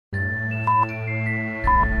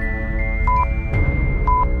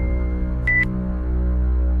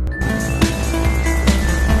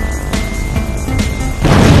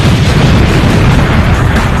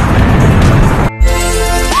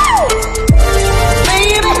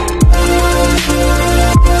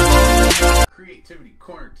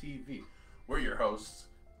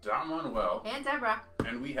Manuel. And Deborah.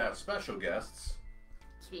 And we have special guests.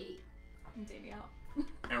 Kate. And Danielle.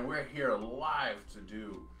 And we're here live to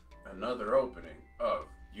do another opening of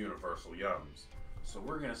Universal Yums. So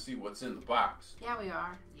we're going to see what's in the box. Yeah, we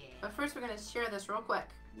are. Yeah. But first we're going to share this real quick.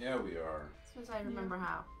 Yeah, we are. As soon as I remember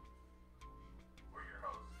how. We're your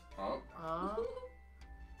hosts. Oh.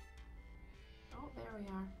 Oh, there we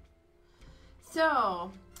are.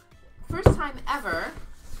 So, first time ever,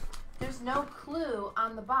 there's no clue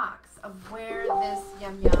on the box of where this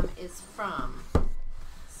Yum Yum is from.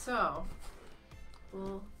 So,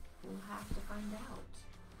 we'll have to find out.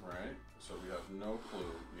 Right? So we have no clue.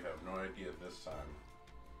 We have no idea this time.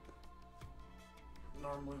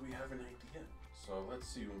 Normally we have an idea. So let's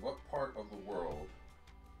see what part of the world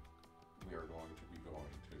we are going to be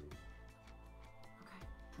going to. Okay,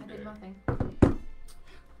 I today. did nothing.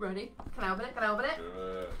 Ready? Can I open it? Can I open it?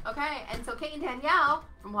 Good. Okay, and so Kate and Danielle,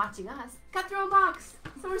 from watching us, got their own box.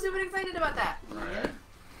 So we're super excited about that. Right.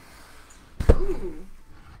 Ooh.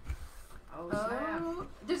 Oh, snap. Oh,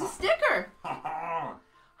 there's a sticker.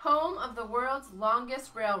 Home of the world's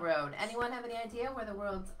longest railroad. Anyone have any idea where the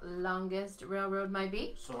world's longest railroad might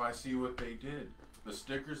be? So I see what they did. The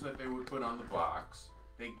stickers that they would put on the box,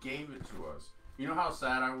 they gave it to us. You know how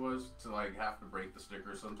sad I was to like have to break the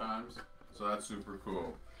sticker sometimes? So that's super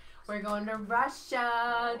cool. We're going to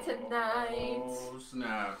Russia tonight. Oh,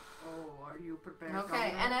 snap. Oh, are you prepared?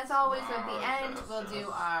 Okay, and as always at the end, we'll do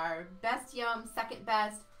our best yum, second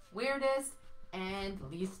best, weirdest, and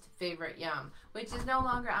least favorite yum, which is no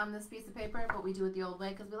longer on this piece of paper, but we do it the old way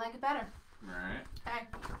because we like it better. Alright.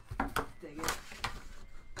 Okay. Dig it.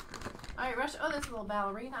 All right, Russia. Oh, there's a little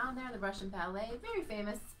ballerina on there, the Russian ballet. Very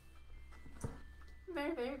famous.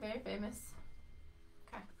 Very, very, very famous.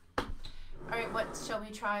 Okay. All right, what shall we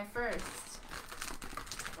try first?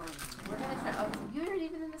 We're going to try, oh, you're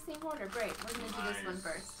even in the same order. Great. We're going to do this one Nice.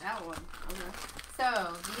 first. That one. Okay.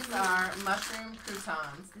 So, these are mushroom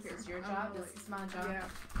croutons. This is your job. Oh, This is my job. Yeah.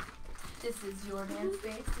 This is your dance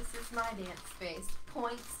space. This is my dance space.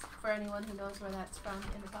 Points for anyone who knows where that's from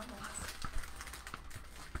in the comments.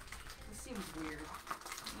 This seems weird.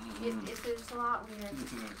 It's a lot weird.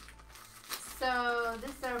 So,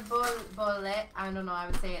 this are bolete. I don't know. I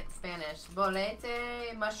would say it in Spanish.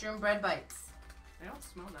 Bolete mushroom bread bites. They don't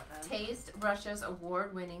smell that bad. Taste Russia's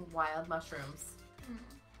award-winning wild mushrooms.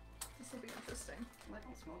 This will be interesting. They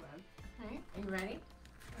don't smell bad. Alright, are you ready?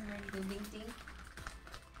 Are you ready to dink dink?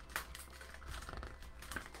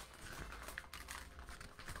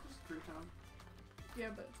 Just crouton. Yeah,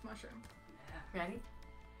 but it's mushroom. Yeah. Ready?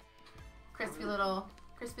 Crispy little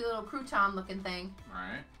crouton looking thing.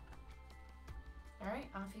 Alright. Alright,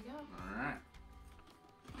 off you go. Alright.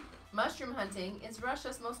 Mushroom hunting is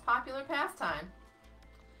Russia's most popular pastime.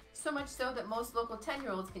 So much so that most local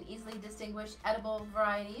 10-year-olds can easily distinguish edible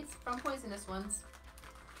varieties from poisonous ones.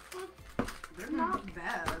 They're not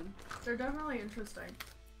bad. They're definitely interesting.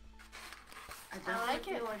 I I definitely like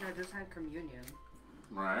feel it. like I just had communion.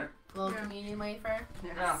 Right. Little Yeah. communion wafer.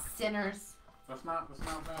 Yeah. Sinners. That's not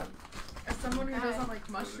bad. As someone who Okay. doesn't like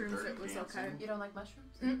mushrooms, dirty it was dancing? okay. You don't like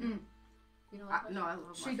mushrooms? Mm-mm. You don't like mushrooms? No, I love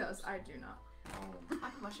She mushrooms. does. I do not. Oh, I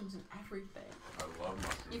put mushrooms in everything. I love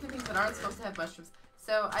mushrooms. Even things that aren't supposed to have mushrooms.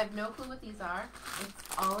 So I have no clue what these are.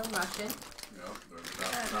 It's all in Russian. Yep, there's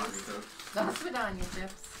that. The svidanya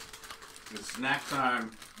chips. It's snack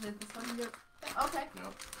time. Is it this one? Yep. Okay.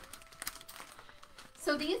 Yep.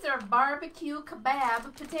 So these are barbecue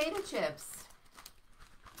kebab potato chips.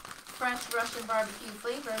 Fresh Russian barbecue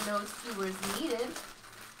flavor, no skewers needed.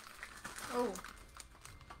 Oh,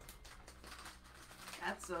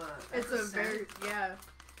 It's a very, yeah.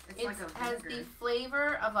 It's It like a has vinegar. the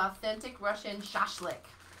flavor of authentic Russian shashlik,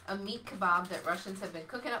 a meat kebab that Russians have been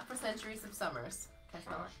cooking up for centuries of summers. Can I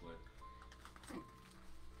smell it?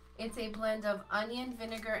 It's a blend of onion,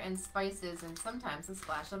 vinegar, and spices, and sometimes a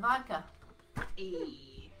splash of vodka.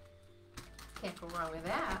 Hey. Can't go wrong with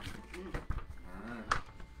that. Alright.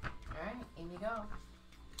 Alright, in you go.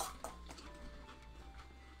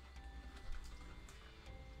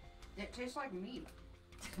 It tastes like meat.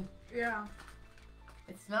 Yeah.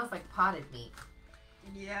 It smells like potted meat.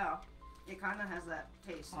 Yeah. It kind of has that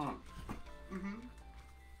taste. Huh. Mm-hmm.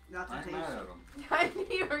 That's a I ain't taste. mad at them. I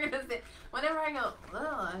knew you were gonna say. Whenever I go,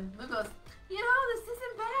 ugh, and Lou goes, you know, this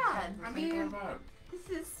isn't bad. I mean, bad. this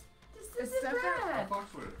It's isn't definitely- I bad.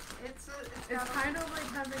 fucks with it. It's kind of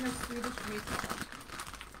like having a Swedish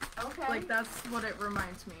meatball. Okay. Like, that's what it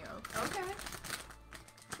reminds me of. Okay.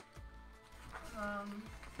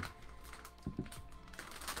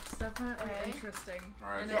 It's definitely Okay. interesting.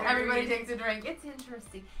 Alright, And so then everybody takes a drink. It's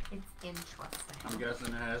interesting. It's interesting. I'm guessing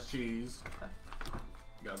it has cheese.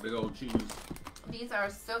 Got big old cheese. These are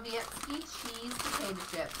Sovietsky cheese potato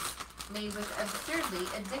chips made with absurdly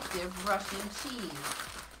addictive Russian cheese.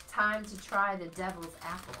 Time to try the devil's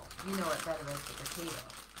apple. You know it better as the potato.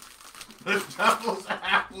 The devil's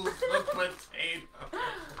apple's the potato.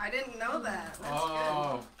 I didn't know that.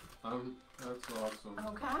 That's That's awesome.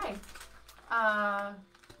 Okay.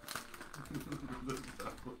 The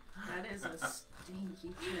devil. That is a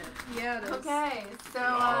stinky chip. Yeah, it is. Okay,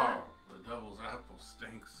 so The devil's apple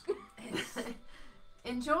stinks.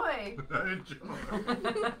 enjoy. Enjoy.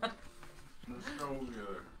 Let's go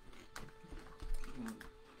together.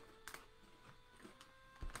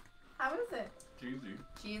 How is it? Cheesy.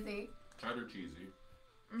 Cheesy. Cheddar cheesy.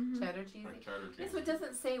 Mm-hmm. Cheddar cheesy. Like cheddar cheese. This one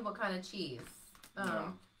doesn't say what kind of cheese.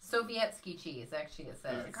 No. Sovietsky cheese, actually, it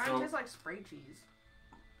says. It kind of tastes like spray cheese.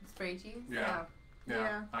 Spray cheese? Yeah. Yeah.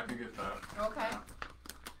 Yeah. I can get that. Okay.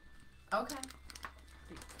 Yeah. Okay.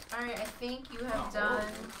 Alright, I think you have Oh. done...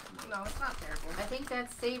 No, it's not terrible. I think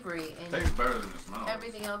that's savory and Tastes better than it smells.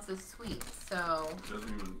 everything else is sweet. So, It doesn't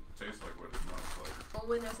even taste like what it smells like. well,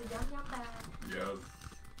 when there's a yum yum bag,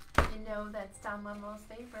 Yes. you know that's Don Lemo's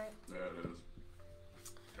favorite. Yeah, it is.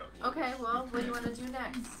 Okay, well, what do you want to do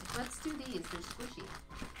next? Let's do these. They're squishy.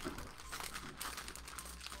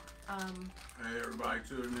 Hey, everybody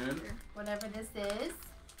tuning in. Whatever this is,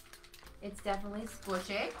 it's definitely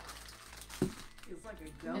squishy. It's like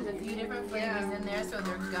a gummy. There's a few different flavors in there, so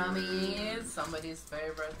they're gummies. Somebody's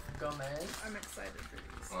favorite gummies. I'm excited for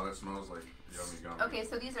these. Oh, that smells like yummy gum. Okay,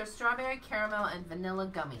 so these are strawberry, caramel, and vanilla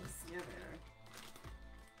gummies. Yeah, they are.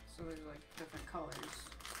 So there's like different colors.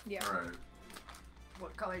 Yeah. All right.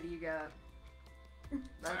 What color do you got?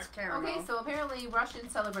 That's caramel. Okay, so apparently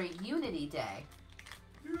Russians celebrate Unity Day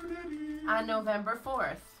Unity. on November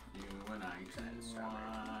 4th. You and I can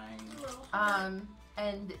wine.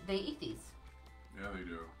 And they eat these. Yeah, they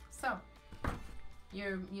do. So,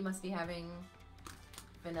 you must be having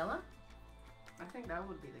vanilla? I think that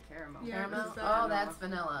would be the caramel. Yeah, Caramel? it's the Oh, vanilla. that's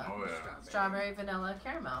vanilla. Oh, yeah. Strawberry, vanilla,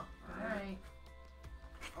 caramel. Alright. Alright.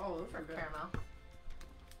 Oh, those are good. Caramel.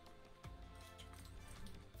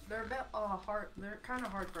 They're a bit hard. They're kind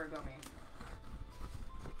of hard for a gummy.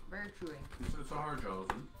 Very chewy. It's a hard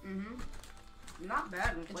gelatin. Mm-hmm. Not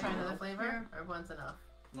bad in Can flavor. try another flavor? Or one's enough?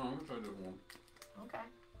 No, I'm gonna try this one. Okay.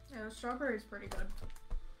 Yeah, the strawberry's pretty good.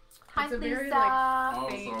 Hi, It's a very, Lisa. Oh,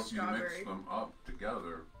 Fake so if you mix strawberry. them up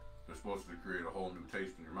together, they're supposed to create a whole new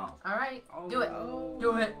taste in your mouth. Alright. Oh, Do it. no.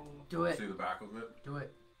 Do it. Do it. See the back of it? Do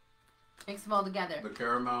it. Mix them all together. The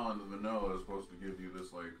caramel and the vanilla is supposed to give you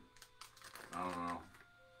this, like, I don't know.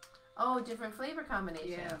 Oh, different flavor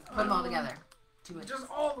combinations. Yeah. Put them all together. Do it. Just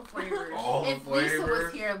all the flavors. All the If Lisa was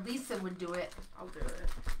flavors. here, Lisa would do it. I'll do it.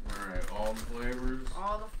 Alright, all the flavors.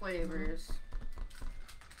 All the flavors.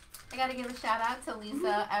 I gotta give a shout out to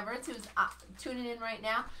Lisa Everett, who's tuning in right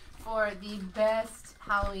now for the best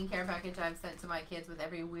Halloween care package I've sent to my kids with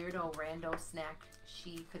every weirdo rando snack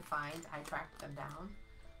she could find. I tracked them down.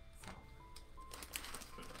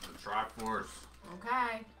 The Triforce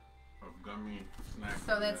Okay. of gummy snacks.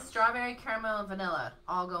 So that's strawberry, caramel, and vanilla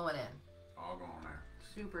all going in. all going there.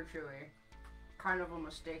 Super chewy. Kind of a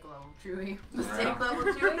mistake level chewy. Mistake Yeah. level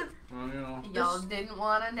chewy. Well, you know. Y'all didn't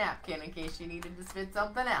want a napkin in case you needed to spit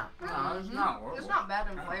something out. No, it's not. It's not bad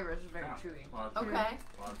in Yeah. flavor. It's just very Yeah. chewy. Lots of- Okay.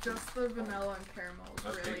 lots of- Just the vanilla and caramel is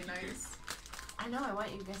That's really tasty. nice. I know. I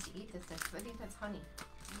want you guys to eat this next. 'Cause I think that's honey.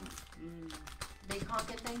 Mm. Big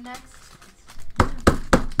honkin' thing next.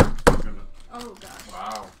 Oh gosh.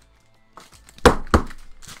 Wow.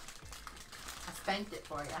 I spanked it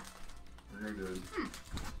for you. Very good.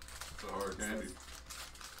 It's a hard candy.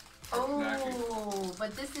 Oh,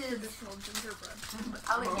 but this is. Traditional gingerbread.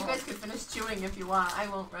 I'll let you guys can finish chewing if you want. I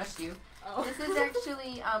won't rush you. Oh. This is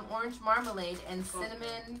actually orange marmalade and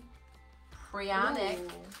cinnamon prionic.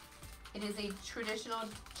 Ooh. It is a traditional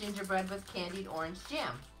gingerbread with candied orange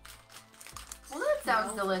jam. Well, that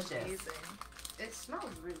sounds Smells delicious. Amazing. It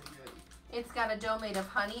smells really good. It's got a dough made of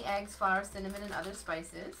honey, eggs, flour, cinnamon, and other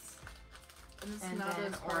spices. And it's And not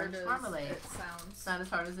then as hard orange as marmalade. it sounds. It's not as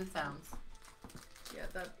hard as it sounds. Yeah,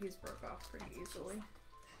 that piece broke off pretty easily.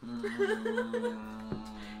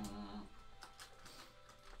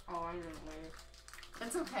 Oh, I didn't wait.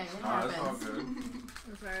 It's okay. It Oh, that's all happens. good.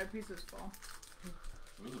 I'm sorry, that piece is full.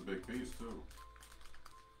 This is a big piece too.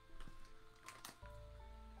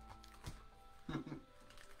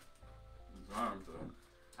 It's time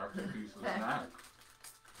to have a piece of snack.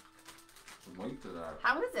 Some weight to that.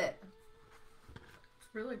 How is it?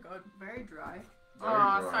 It's really good. Very dry. Very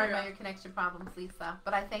Oh, dry. sorry about your connection problems, Lisa.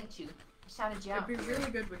 But I thanked you. I shouted you out. It'd be for your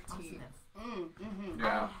really good with tea. awesomeness.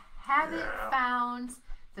 Yeah. I haven't Yeah. found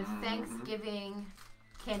the Mhm. Thanksgiving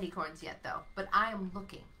candy corns yet, though. But I am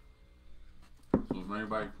looking. So if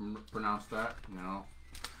anybody can pronounce that, you know,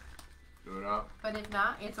 do it up. But if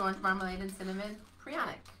not, it's orange marmalade and cinnamon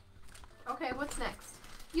prionic. Okay, what's next?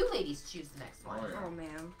 You ladies choose the next one. Oh, yeah. Oh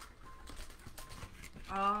man.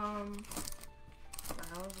 What the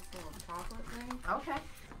hell is this little chocolate thing? Okay.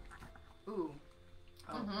 Ooh.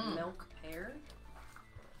 Oh, Mhm. milk pear.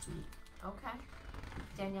 Okay.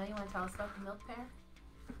 Danielle, you want to tell us about the milk pear?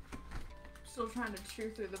 Still trying to chew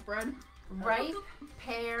through the bread. Ripe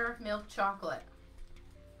pear milk chocolate.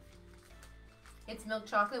 It's milk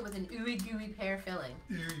chocolate with an ooey gooey pear filling.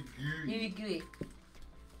 Ooey gooey.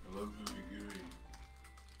 I love gooey gooey.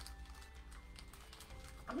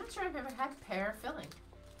 I'm not sure I've ever had pear filling.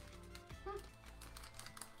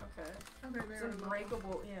 Okay. Okay, It's very well.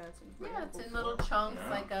 unbreakable. Yeah, it's unbreakable. Yeah, it's in little chunks Yeah.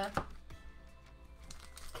 like a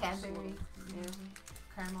Cadbury Yeah.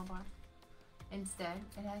 caramel bar. Instead,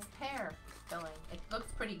 it has pear filling. It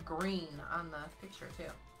looks pretty green on the picture too.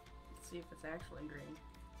 Let's see if it's actually green.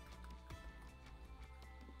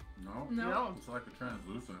 No? No. It's like a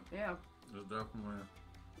translucent. Yeah. There's definitely.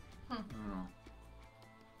 Hmm. I don't know.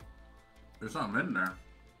 There's something in there.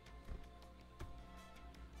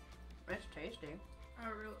 It's tasty. I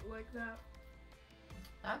really like that.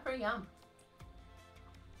 That's pretty yum.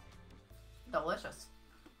 Delicious.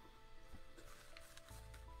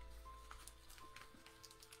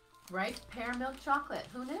 Ripe pear milk chocolate.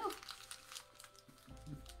 Who knew?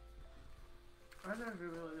 That's actually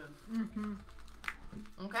really good. Mm-hmm.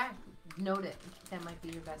 Okay. Note it. That might be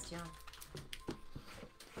your best yum.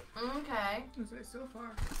 Okay. Say so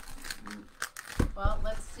far. Well,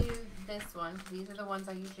 let's do this one. These are the ones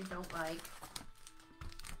I usually don't like.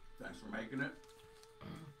 Thanks for making it.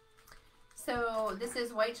 So this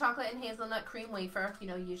is white chocolate and hazelnut cream wafer. You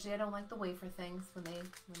know, usually I don't like the wafer things when they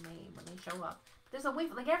show up. There's a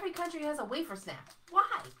wafer. Like every country has a wafer snack.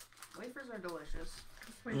 Why? Wafers are delicious.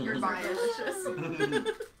 Wait, Mm. you're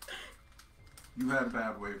Delicious. You had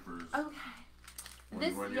bad wafers. Okay. when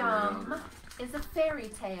you were This younger. yum is a fairy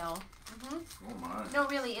tale. Oh my. No,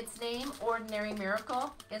 really, its name, Ordinary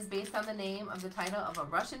Miracle, is based on the name of the title of a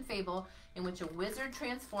Russian fable in which a wizard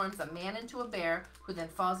transforms a man into a bear who then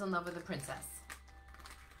falls in love with a princess.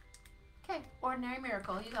 Okay, Ordinary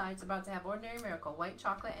Miracle. You guys are about to have Ordinary Miracle, white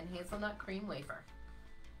chocolate and hazelnut cream wafer.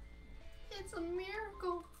 It's a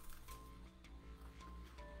miracle.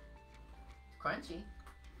 Crunchy.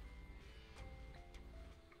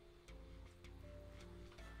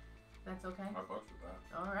 That's okay? I fucks with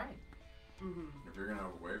that. All right. Mm-hmm. If you're gonna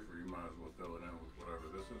have a wafer, you might as well fill it in with whatever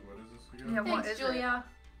this is. What is this again? Yeah, what Thanks, is it? Julia.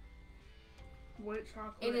 White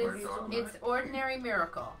chocolate. It White is. chocolate. It's Ordinary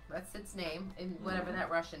Miracle. That's its name in whatever that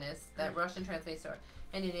Russian is. That Russian translates to it.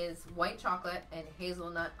 And it is white chocolate and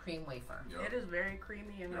hazelnut cream wafer. Yep. It is very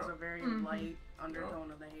creamy and has a very Mhm. light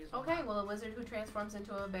undertone of the hazelnut. Okay, well, a wizard who transforms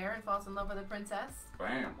into a bear and falls in love with a princess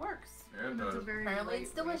Bam. works. Yeah, it And it's a does. very Apparently, light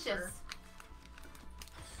it's delicious. wafer.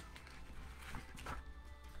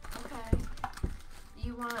 Okay.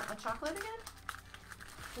 You want a chocolate again?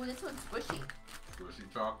 Oh, this one's squishy.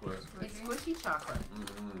 Squishy chocolate. It's squishy chocolate.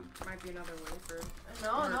 Mm-hmm. Might be another wafer.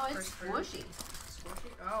 No, Or no, it's crisper. squishy.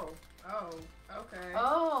 Squishy? Oh. Okay.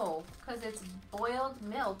 Oh, because it's boiled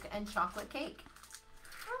milk and chocolate cake.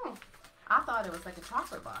 Oh. I thought it was like a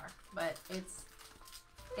chocolate bar, but it's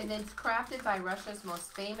crafted by Russia's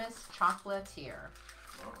most famous chocolatier.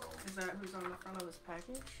 Uh-oh. Is that who's on the front of this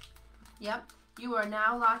package? Yep, you are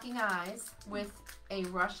now locking eyes with a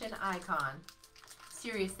Russian icon.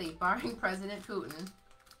 Seriously, barring President Putin,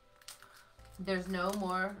 there's no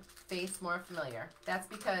more face more familiar. That's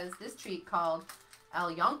because this treat called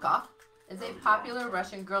Alyonka is a popular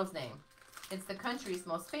Russian girl's name. It's the country's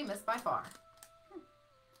most famous by far.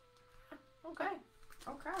 Okay.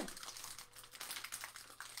 Okay.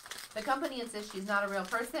 The company insists she's not a real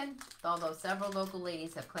person, although several local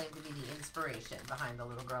ladies have claimed to be the inspiration behind the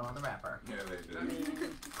little girl on the wrapper. Yeah, they did. I mean,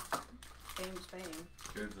 fame's fame.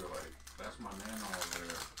 Kids are like, that's my man over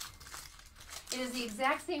there. It is the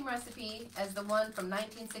exact same recipe as the one from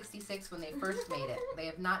 1966 when they first made it. They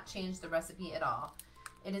have not changed the recipe at all.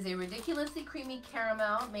 It is a ridiculously creamy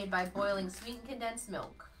caramel made by boiling sweetened condensed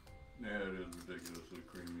milk. Yeah, it is ridiculously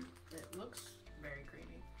creamy. It looks very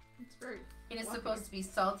creamy. It's very. It is Fluffy. supposed to be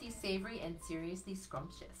salty, savory, and seriously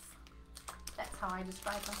scrumptious. That's how I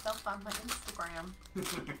describe myself on my Instagram.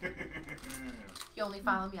 If you only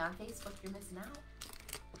follow me on Facebook, you're missing out.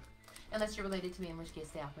 Unless you're related to me, in which case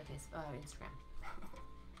stay off my Instagram.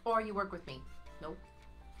 Or you work with me. Nope.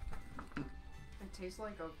 It tastes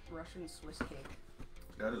like a Russian Swiss cake.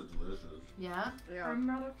 That is delicious. Yeah? Yeah. I'm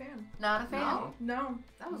not a fan. Not a fan? No. No.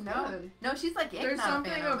 That was No. good. No, she's like, There's not a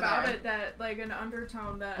something fan over about there. it that, like, an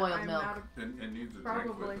undertone that Boiled I'm milk. not a... It needs a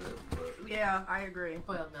Probably. drink with it. But Yeah, I agree.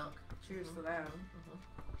 Boiled milk. Cheers to that.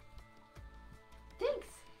 Thanks.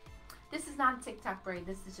 This is not a TikTok braid.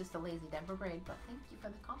 This is just a Lazy Denver braid, but thank you for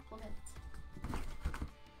the compliment.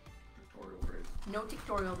 tutorial braid. No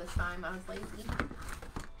tutorial this time. I was lazy.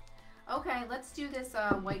 Okay, let's do this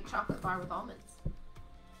white chocolate bar with almonds.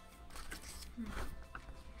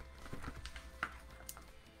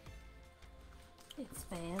 It's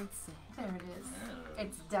fancy. There it is. Yeah.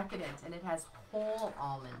 It's decadent and it has whole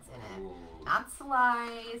almonds in it. Ooh. Not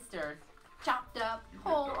sliced or chopped up. You get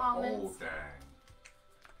Whole the almonds. whole thing.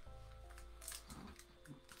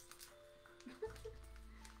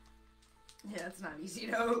 Yeah, it's not easy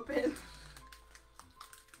to open.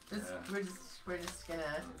 Just, Yeah. we're just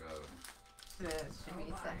gonna Oh, God. should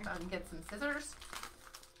we set down and get some scissors?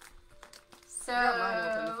 I got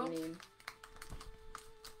mine open if you need.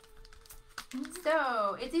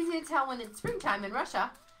 So, it's easy to tell when it's springtime in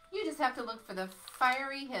Russia. You just have to look for the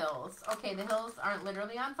fiery hills. Okay, the hills aren't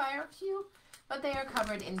literally on fire, phew, but they are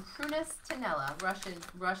covered in Prunus tenella,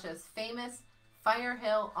 Russia's famous fire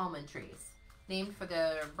hill almond trees. Named for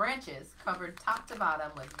their branches covered top to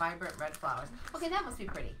bottom with vibrant red flowers. Okay, that must be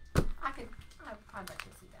pretty. I'd like to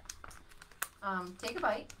see that. Take a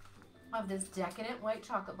bite of this decadent white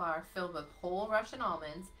chocolate bar filled with whole Russian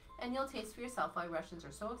almonds, and you'll taste for yourself why Russians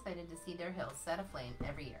are so excited to see their hills set aflame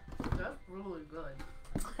every year. That's really good.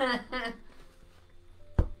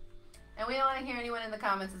 And we don't want to hear anyone in the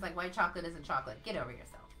comments is like, white chocolate isn't chocolate. Get over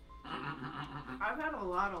yourself. I've had a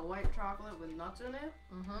lot of white chocolate with nuts in it.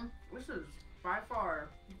 Mm-hmm. This is by far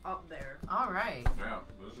up there. All right. Yeah,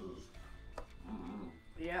 this is.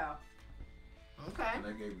 Yeah. Okay. And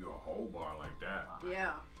they gave you a whole bar like that.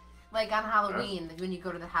 Yeah. Like on Halloween, when you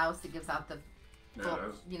go to the house, it gives out the Yeah, full,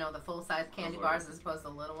 that's. the full-size candy like- bars as opposed to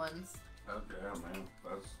the little ones. Yeah, man.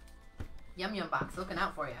 That's. Yum Yum Box looking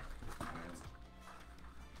out for you. Man.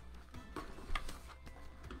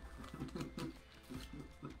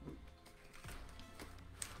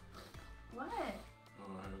 What?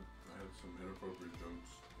 Oh, I had some inappropriate jokes.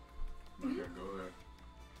 I can't go there.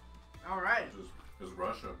 All right. It's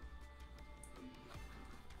Russia.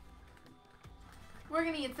 We're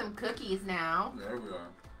gonna eat some cookies now. There we are.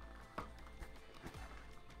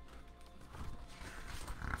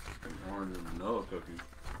 Orange and vanilla cookies.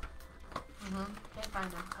 Mm-hmm. Can't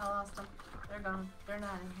find them. I lost them. They're gone. They're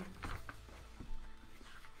not in here.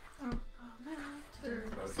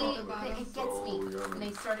 That's See, all- it gets so me. yummy. And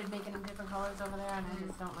they started making them different colors over there, and I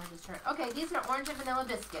just don't like this chart. Okay, these are orange and vanilla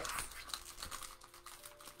biscuits.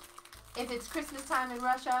 If it's Christmas time in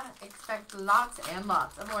Russia, expect lots and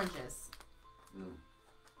lots of oranges.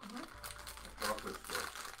 Chocolate stick.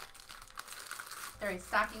 They're a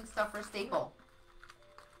stocking stuffer staple.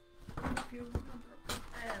 And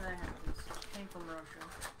that happens. Came from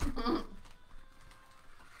Russia.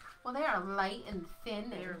 Well, they are light and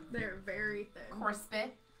thin and They're very thin.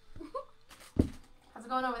 crispy. How's it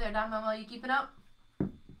going over there, Don Momo? You keeping up?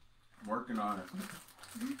 I'm working on it.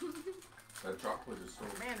 That chocolate is so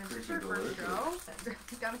Man, is this freaking your first delicious. show?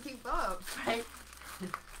 You gotta keep up. Right?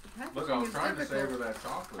 Look, I was trying to savor that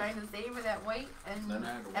chocolate. Trying to savor that white and Then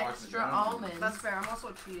I had to wash it extra down. almonds. That's fair. I'm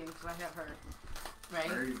also cheating because I have her. Right?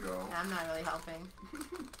 There you go. I'm not really helping.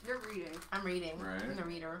 You're reading. I'm reading. Right. I'm the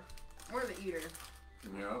reader. We're the eater.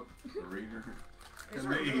 Yep. The reader. It's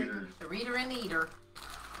And the really- eater. The reader and the eater.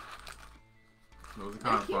 Those are They're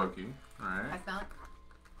kind of cute. funky. I Alright. smell it.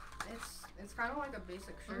 It's kind of like a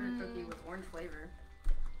basic sugar cookie with orange flavor.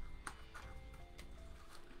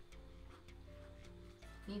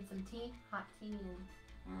 Need some tea? Hot tea and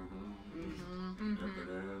Mm-hmm. Dip it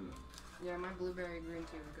in. Yeah, my blueberry green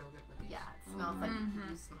tea would go good with these. yeah, it smells like you could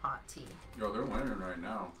use some hot tea. Yo, they're winning right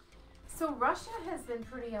now. So Russia has been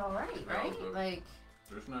pretty alright, Yeah, right? the- Like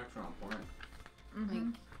Their snacks are on point. Mm-hmm.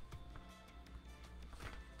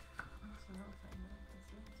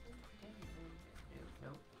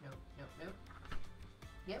 Nope.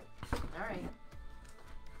 Yep. Alright.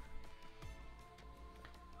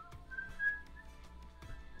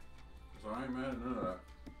 So I ain't mad at none of that.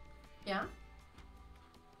 Yeah?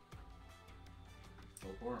 So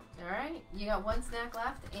far. Alright. You got one snack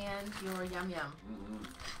left and your yum yum. Mm-hmm.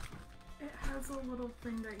 It has a little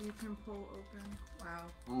thing that you can pull open. Wow.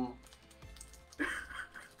 Mm.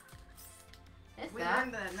 It's We that.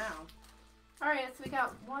 learned that now. Alright, so we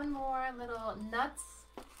got one more little nuts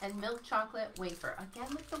and milk chocolate wafer. Again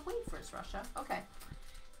with the wafers, Russia. Okay.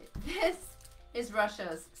 This is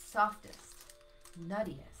Russia's softest,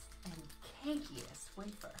 nuttiest, and cakiest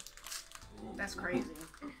wafer. Ooh, That's ooh. crazy.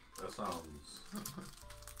 That sounds.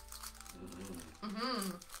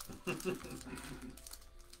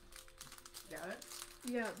 Got it?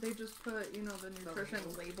 Yeah, they just put, you know, the nutrition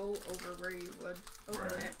label over where you would open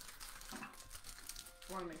Right. it.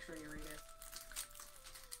 I want to make sure you read it.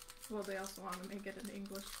 Well, they also want to make it in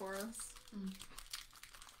English for us.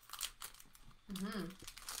 Mm-hmm.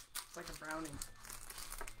 It's like a brownie.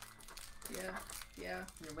 Yeah, yeah.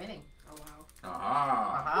 You're winning. Oh, wow.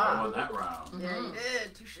 Aha! Aha. I won that round. Mhm. Yeah, you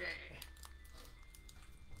did. Touche.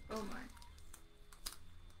 Oh my.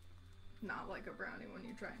 Not like a brownie when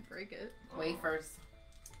you try and break it. Wafers.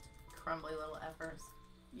 Crumbly little effers.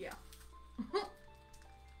 Yeah.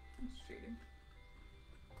 It's cheating.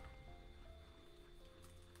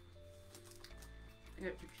 I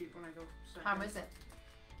get too cheap when I go second. How is it?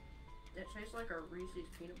 It tastes like a Reese's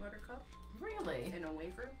peanut butter cup Really? in a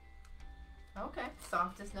wafer. Okay.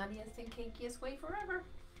 Softest, nuttiest, and cakiest wafer ever.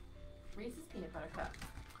 Reese's peanut butter cup.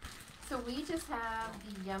 So we just have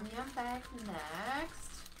the Yum Yum bag next.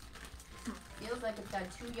 Feels like it's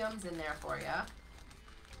got 2 yums in there for ya.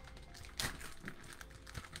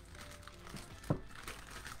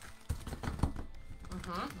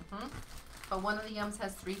 But one of the yums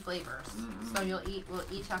has 3 flavors. So we'll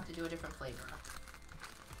each have to do a different flavor.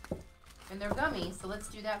 And they're gummy, so let's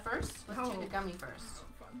do that first. Let's do the gummy first. Oh,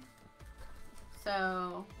 fun.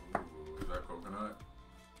 So, Ooh, is that coconut?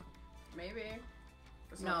 Maybe.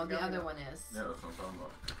 That's no, not the gummy other though. one is. Yeah, that's what I'm talking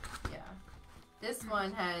about. Yeah. This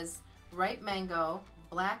one has ripe mango,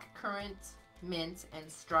 black currant mint, and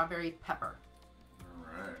strawberry pepper.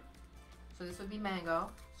 Alright. So this would be mango,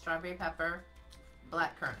 strawberry pepper,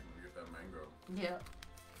 black currant. Let me get that mango. Yep.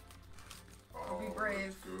 Oh, Be brave.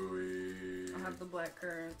 it's gooey. I'll have the black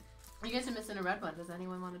currant. You guys are missing a red one. Does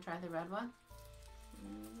anyone want to try the red one?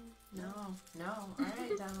 No. No.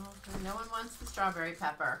 Alright, Donald. No one wants the strawberry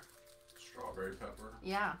pepper. Strawberry pepper.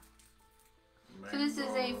 Yeah. So this is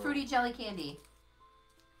a fruity jelly candy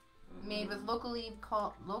made with locally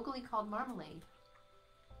called marmalade.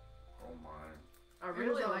 Oh my. I It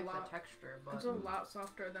really was a like lot- the texture, but It's a lot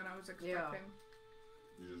softer than I was expecting.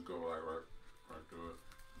 You just go like right to it.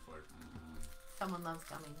 It's like, Someone loves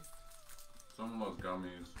gummies. Someone loves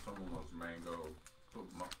gummies. Someone loves mango. Put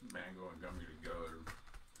mango and gummy together.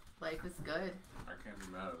 Life is good. I can't be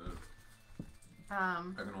mad at this. I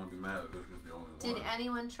can only be mad at this is the only Did one.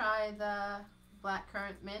 anyone try the black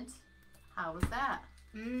currant mint? How was that?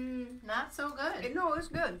 Not so good. no, it's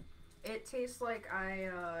good. It tastes like I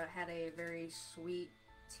had a very sweet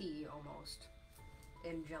tea almost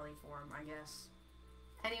in jelly form, I guess.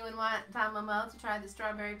 Anyone want Tom Mamel to try the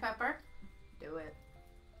strawberry pepper? Do it.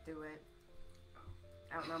 Do it.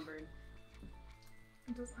 Outnumbered.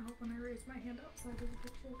 It doesn't help when I raise my hand outside of the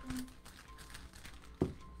children.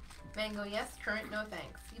 Mango, yes. Currant, no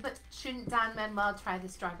thanks. But shouldn't Don Manuel try the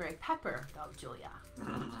strawberry pepper, though, Julia?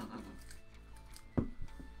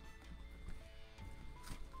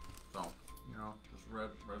 So, you know, just red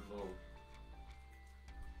little.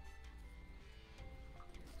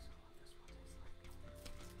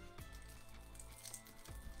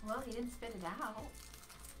 Well, he didn't spit it out.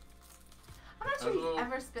 I'm not sure he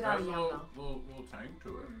ever spit out a Has yum, little, though. little tang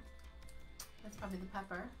to it. That's probably the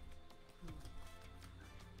pepper.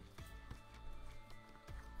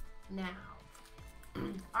 Now,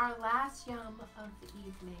 our last yum of the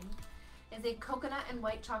evening is a coconut and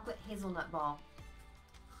white chocolate hazelnut ball.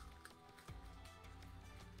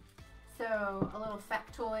 So, a little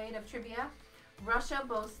factoid of trivia. Russia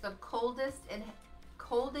boasts the coldest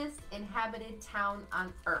inhabited town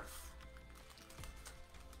on Earth.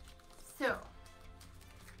 So,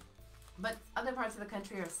 but other parts of the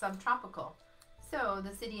country are subtropical. So,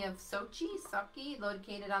 the city of Sochi,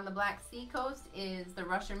 located on the Black Sea coast, is the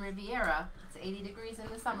Russian Riviera. It's 80 degrees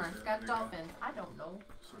in the summer. It's got dolphins. I don't know.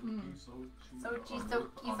 Sochi,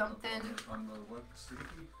 something. On the what sea?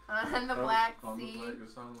 On the Black Sea.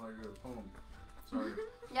 It sounded like a poem. Sorry.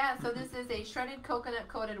 Yeah, so this is a shredded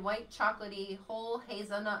coconut-coated white chocolatey whole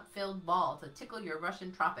hazelnut-filled ball to tickle your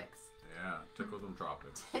Russian tropics. Yeah, tickle them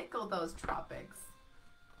tropics. Tickle those tropics.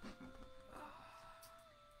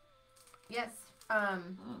 Yes.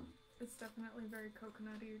 It's definitely very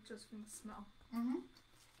coconutty just from the smell.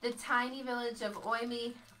 The tiny village of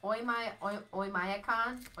Oymyakon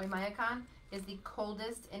is the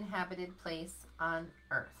coldest inhabited place on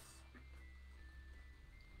Earth.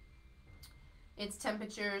 Its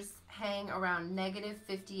temperatures hang around negative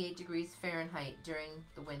 58 degrees Fahrenheit during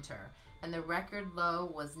the winter, and the record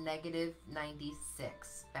low was negative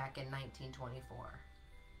 96 back in 1924.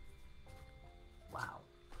 Wow.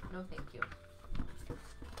 No, thank you.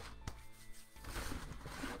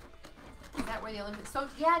 Is that where for the Olympics. So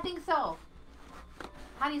yeah, I think so.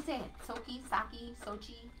 How do you say it? Sochi, Saki,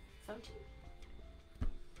 Sochi, Sochi?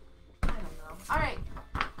 I don't know. All right,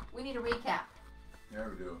 we need a recap. Yeah,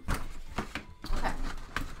 we do. Okay.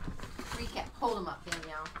 Recap. Hold them up,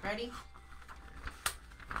 Danielle. Ready?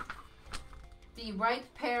 The ripe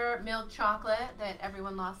pear milk chocolate that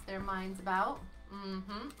everyone lost their minds about.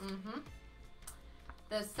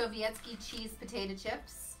 The Sovietsky cheese potato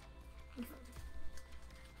chips.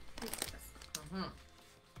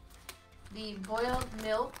 The boiled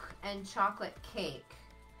milk and chocolate cake.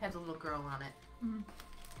 Has a little girl on it.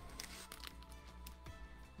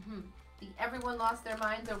 The everyone lost their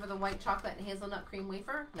minds over the white chocolate and hazelnut cream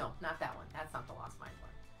wafer. No, not that one. That's not the lost minds one.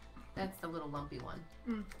 That's the little lumpy one.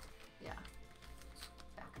 Yeah.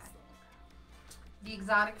 That guy. The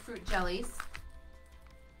exotic fruit jellies.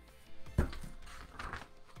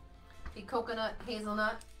 The coconut,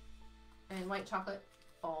 hazelnut, and white chocolate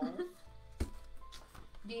balls.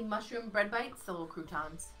 The mushroom bread bites, the little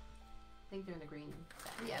croutons. I think they're in the green.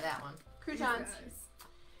 Yeah, that one. Croutons.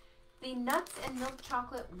 The nuts and milk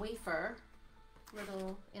chocolate wafer.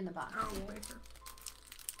 Little in the box. Oh, here. wafer.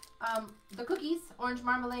 The cookies, orange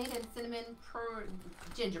marmalade and cinnamon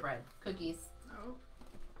gingerbread cookies. Oh.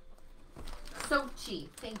 Sochi,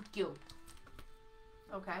 thank you.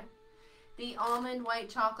 Okay. The almond white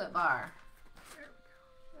chocolate bar.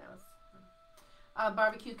 That was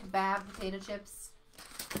barbecue kebab potato chips.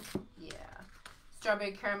 Yeah.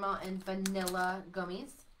 Strawberry caramel and vanilla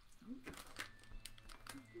gummies.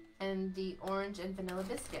 And the orange and vanilla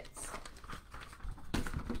biscuits.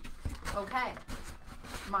 Okay.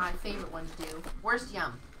 My favorite one to do. Worst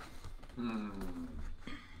yum.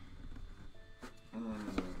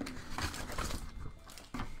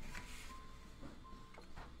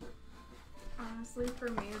 Honestly, for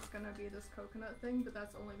me, it's gonna be this coconut thing, but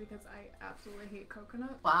that's only because I absolutely hate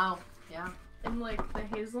coconut. Wow. Yeah. And like the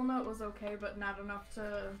hazelnut was okay, but not enough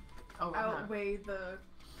to outweigh the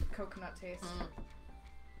coconut taste.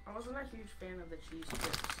 I wasn't a huge fan of the cheese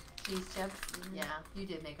chips. Cheese chips? Yeah, you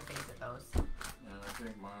did make a face at those. Yeah, I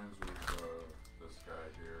think mine was this guy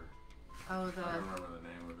here. Oh, I don't remember the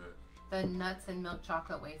name of it. the nuts and milk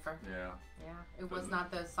chocolate wafer. Yeah. Yeah, it was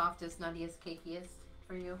not the softest, nuttiest, cakiest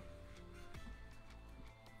for you.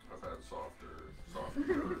 I've had softer,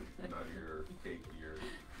 nuttier, cakier.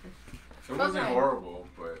 It wasn't horrible,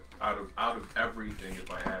 but out of everything,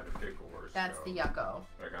 if I had to pick a worst, that's the yucko.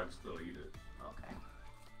 Like I'd still eat it. Okay.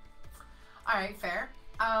 All right, fair.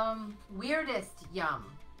 Weirdest yum.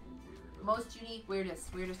 Most unique,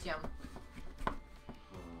 weirdest yum.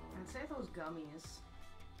 I'd say those gummies.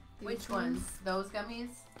 Which ones? Those gummies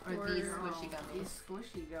or these squishy gummies? These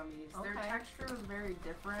squishy gummies. Okay. Their texture was very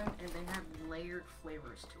different, and they had layered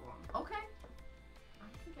flavors to them. Okay. I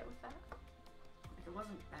can get with that. Like, it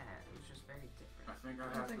wasn't bad. It was just very different. I think I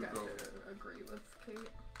I have think to I go could agree with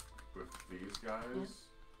Kate. with these guys.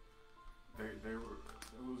 Yeah.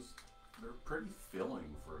 They're pretty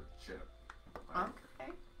filling for a chip. Like,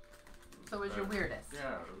 Okay. So it was your weirdest?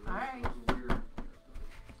 Yeah. Alright. It was weird.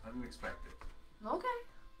 I didn't expect it. Okay.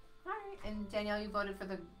 Alright. And Danielle, you voted for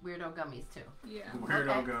the weirdo gummies too. Yeah. Weirdo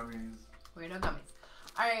Okay. gummies. Weirdo gummies.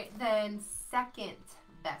 Alright, then second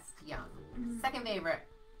best yum. Second favorite.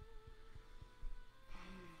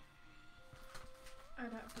 I'd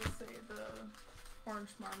have to say the orange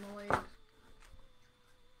marmalade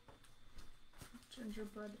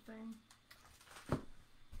gingerbread thing.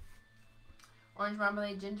 Orange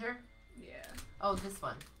marmalade ginger? Yeah. Oh, this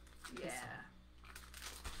one. Yeah.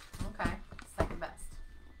 Okay. Second best.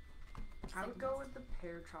 I would go with the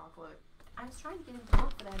pear chocolate. I was trying to get him to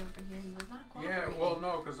vote for that over here. He was not Yeah, cooperating. well,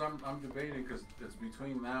 no, because I'm debating because it's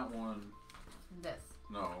between that one. This.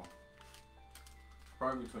 No.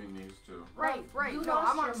 Probably between these two. Right. You No,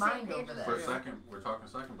 lost I'm on your the mind same page over as this. For you. second, we're talking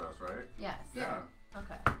second best, right? Yes. Yeah.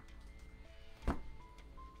 Okay.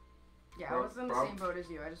 Yeah, I was in the same boat as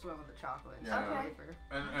you. I just went with the chocolate. Yeah. Okay. Wafer.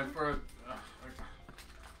 And for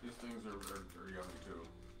these things are yummy too.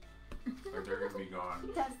 Like they're gonna be gone.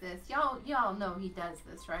 He does this. Y'all know he does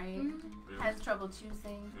this, right? Mm-hmm. Has trouble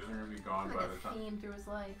choosing. These are gonna be gone It's by like the a time. theme through his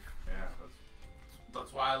life. Yeah,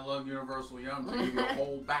 that's why I love Universal Yum. They give you a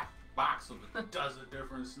whole back box of a dozen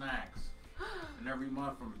different snacks, and every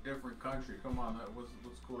month from a different country. Come on, what's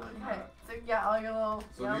cooler than Okay. that? So yeah, all your little.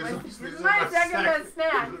 So you know, these this are is my my second best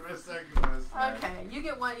snack. These are my second best snack. Okay, you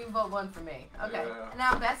get one. You vote one for me. Okay. Yeah.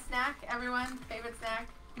 Now best snack, everyone. Favorite snack.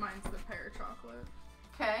 Mine's the pear chocolate.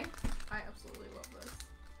 Okay. I absolutely love this.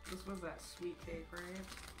 This was that sweet cake, right?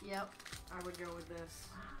 Yep. I would go with this.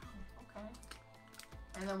 Wow. Okay.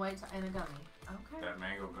 And the white and a gummy. Okay. That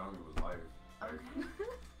mango gummy was life. Like, Okay.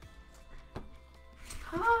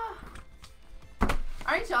 Ah.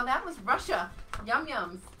 Alright, y'all, that was Russia. Yum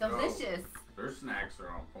yums. Delicious. Their snacks are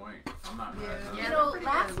on point. I'm not mad. You know,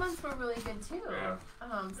 last month's were really good too. Yeah.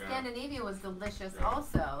 Scandinavia was delicious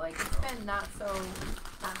also. Like, it's been not so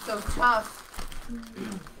tough.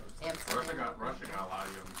 Russia got a lot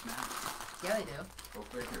of yummy snacks. Yeah, they do. Go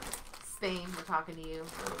figure. Spain, we're talking to you.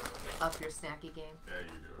 Up your snacky game. Yeah,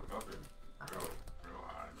 you do. Up it. Go real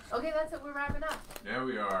high, man. Okay, that's it. We're wrapping up. There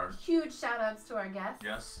we are. Huge shout outs to our guests.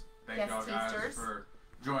 Yes. Thank Guest y'all guys tasters. for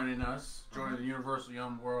joining us. Joining the Universal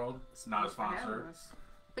Yum World. It's not a sponsor.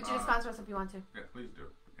 But you can sponsor us if you want to. Yeah, please do.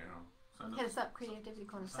 You know, send Hit us up, Creativity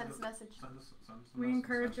Corner. Send us a message. Send us a We message.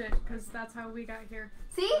 encourage it because that's how we got here.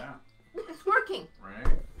 See? Yeah. It's working.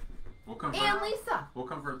 Right. We'll convert. And Lisa. We'll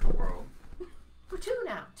convert the world. We're 2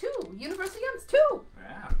 now. 2. Universal Yums, 2.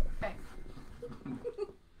 Yeah. Okay.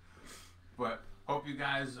 But hope you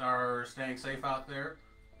guys are staying safe out there.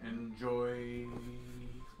 Enjoy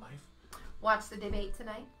life. Watch the debate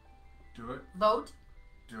tonight. Do it. Vote.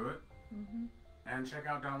 Do it. Mm-hmm. And check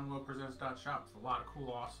out downtheloadpresents.shop. It's a lot of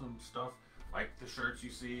cool, awesome stuff. Like the shirts you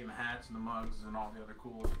see and the hats and the mugs and all the other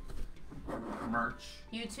cool merch.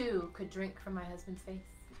 You too could drink from my husband's face.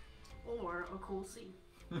 Or a cool seat.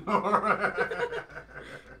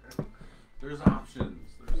 There's options.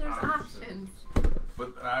 There's options.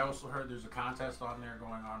 But I also heard there's a contest on there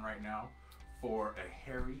going on right now for a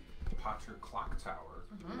Harry Potter clock tower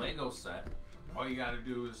Lego set. All you gotta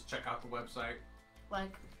do is check out the website.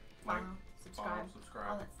 Like, follow, subscribe,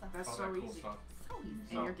 all that stuff. That's all so that cool easy. stuff. So easy. And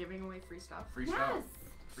So- you're giving away free stuff. Free Yes. stuff.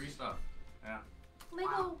 Free stuff. Yeah.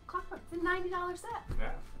 Lego clockwork. It's a $90 set.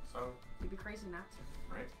 Yeah. So, You'd be crazy not to.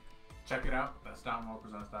 right. Check it out. That's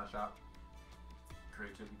downloadpresents.shop.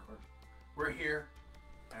 Creativity Court. We're here.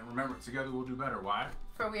 And remember, together we'll do better. Why?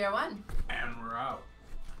 For we are one. And we're out.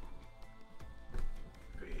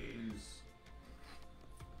 Peace.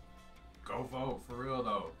 Go vote. For real,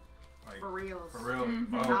 though. Like, For reals. For real. Mhm.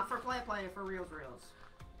 Vote. Not for play, for reals.